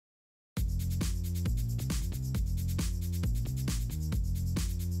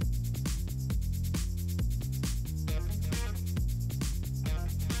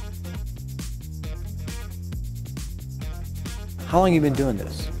How long have you been doing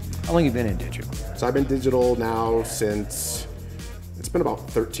this? How long have you been in digital? So I've been digital now since, it's been about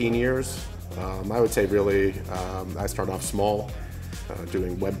 13 years. I would say really, I started off small,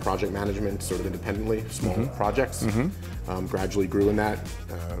 doing web project management sort of independently, small projects. Gradually grew in that,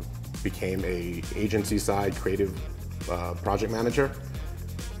 became a agency side creative project manager.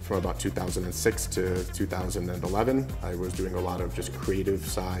 From about 2006 to 2011, I was doing a lot of just creative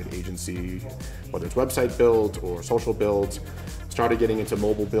side agency, whether it's website builds or social builds. Started getting into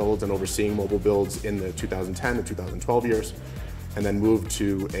mobile builds and overseeing mobile builds in the 2010 to 2012 years, and then moved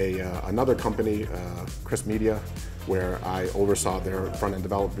to another company, Chris Media, where I oversaw their front-end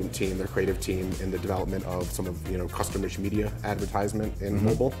development team, their creative team, in the development of some of custom-rich media advertisement in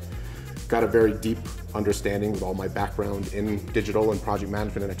mobile. Got a very deep understanding with all my background in digital and project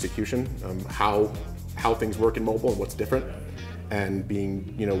management and execution, how things work in mobile and what's different, and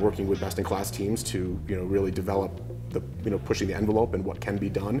being working with best-in-class teams to really develop the pushing the envelope and what can be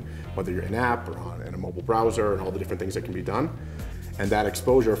done, whether you're in-app or in a mobile browser and all the different things that can be done, and that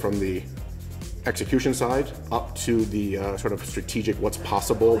exposure from the execution side up to the sort of strategic, what's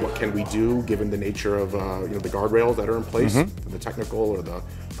possible, what can we do given the nature of the guardrails that are in place, the technical or the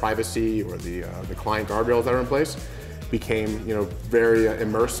privacy or the client guardrails that are in place, became very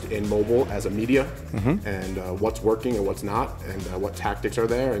immersed in mobile as a media and what's working and what's not, and what tactics are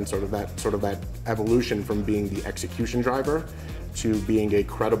there, and sort of that evolution from being the execution driver to being a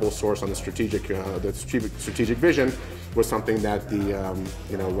credible source on the strategic vision was something that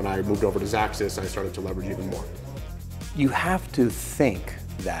when I moved over to Xaxis, I started to leverage even more. You have to think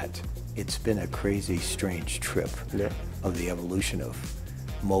that it's been a crazy, strange trip of the evolution of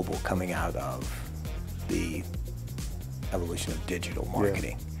mobile coming out of the evolution of digital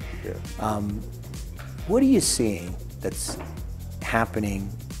marketing. What are you seeing that's happening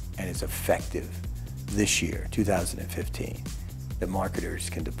and is effective this year, 2015, that marketers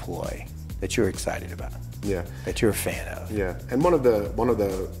can deploy, that you're excited about? That you're a fan of? And one of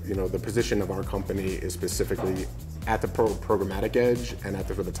the the position of our company is specifically at the programmatic edge and at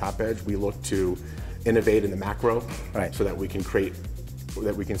the top edge. We look to innovate in the macro, so that we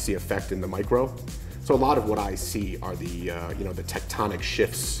can see effect in the micro. So a lot of what I see are the the tectonic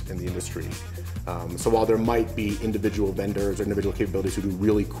shifts in the industry. So while there might be individual vendors or individual capabilities who do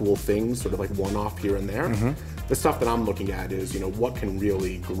really cool things, sort of like one-off here and there, the stuff that I'm looking at is what can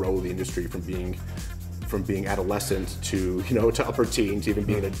really grow the industry from being adolescent to to upper teens, even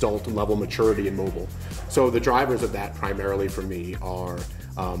being adult level maturity in mobile. So the drivers of that primarily for me are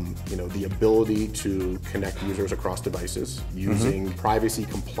the ability to connect users across devices using privacy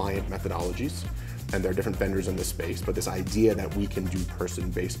compliant methodologies. And there are different vendors in this space, but this idea that we can do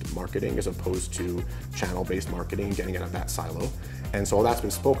person-based marketing as opposed to channel-based marketing, getting it at that silo. And so all that's been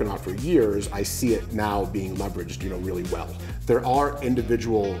spoken about for years, I see it now being leveraged really well. There are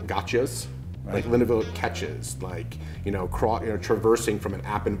individual gotchas, like individual catches, like traversing from an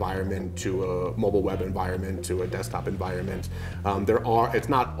app environment to a mobile web environment to a desktop environment. It's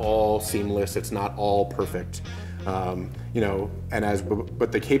not all seamless, it's not all perfect. But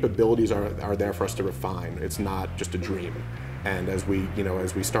the capabilities are there for us to refine. It's not just a dream. And as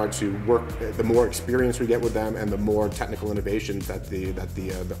we start to work, the more experience we get with them, and the more technical innovations that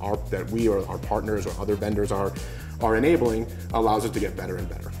we or our partners or other vendors are enabling, allows us to get better and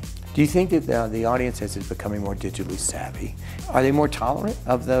better. Do you think that the audience is becoming more digitally savvy? Are they more tolerant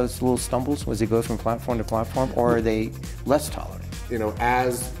of those little stumbles as it goes from platform to platform, or are they less tolerant?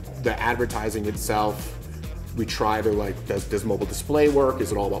 As the advertising itself, we try to does mobile display work?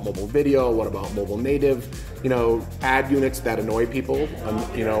 Is it all about mobile video? What about mobile native? Ad units that annoy people,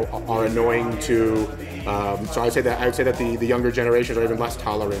 are annoying to. So I would say that the younger generations are even less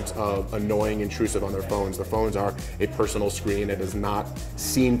tolerant of annoying, intrusive on their phones. The phones are a personal screen. It is not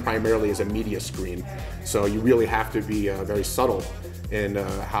seen primarily as a media screen. So you really have to be very subtle in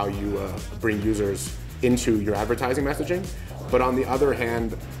how you bring users into your advertising messaging. But on the other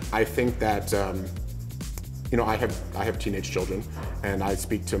hand, I think that. I have teenage children, and I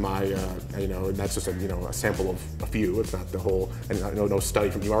speak to my, and that's just a sample of a few. It's not the whole, and no study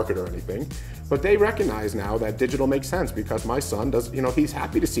from eMarketer or anything. But they recognize now that digital makes sense, because my son does, he's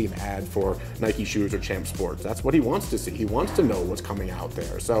happy to see an ad for Nike shoes or Champ Sports. That's what he wants to see. He wants to know what's coming out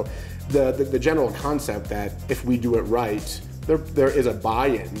there. So the general concept that if we do it right, there is a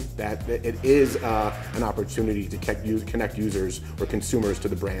buy-in that it is an opportunity to connect users or consumers to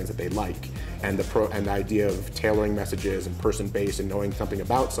the brands that they like, and the idea of tailoring messages and person-based and knowing something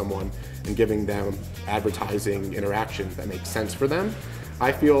about someone and giving them advertising interactions that make sense for them.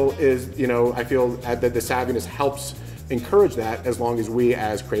 I feel that the savviness helps encourage that, as long as we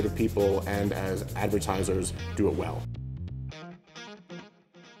as creative people and as advertisers do it well.